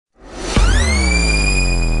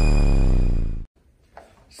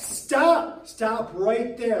Stop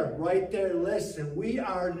right there, right there. Listen, we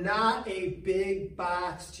are not a big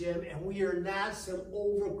box gym, and we are not some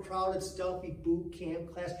overcrowded, stuffy boot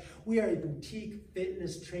camp class. We are a boutique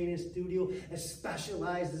fitness training studio that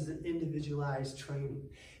specializes in individualized training.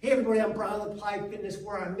 Hey everybody, I'm Brian with Applied Fitness,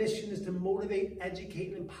 where our mission is to motivate, educate,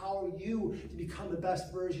 and empower you to become the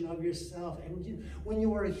best version of yourself. And when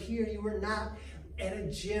you are here, you are not at a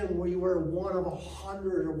gym where you are one of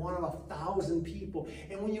 100 or one of 1,000 people.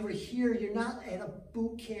 And when you are here, you're not at a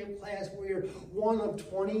boot camp class where you're one of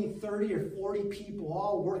 20, 30, or 40 people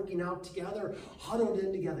all working out together, huddled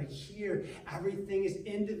in together. Here, everything is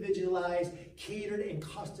individualized, catered, and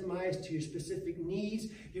customized to your specific needs,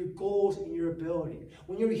 your goals, and your ability.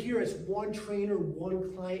 When you're here, it's one trainer,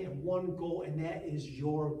 one client, and one goal, and that is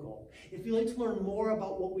your goal. If you'd like to learn more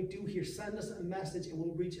about what we do here, send us a message and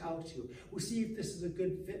we'll reach out to you. We'll see if this is a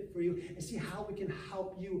good fit for you and see how we can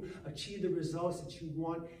help you achieve the results that you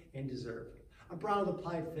want and deserve. I'm Brian with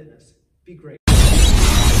Applied Fitness. Be great.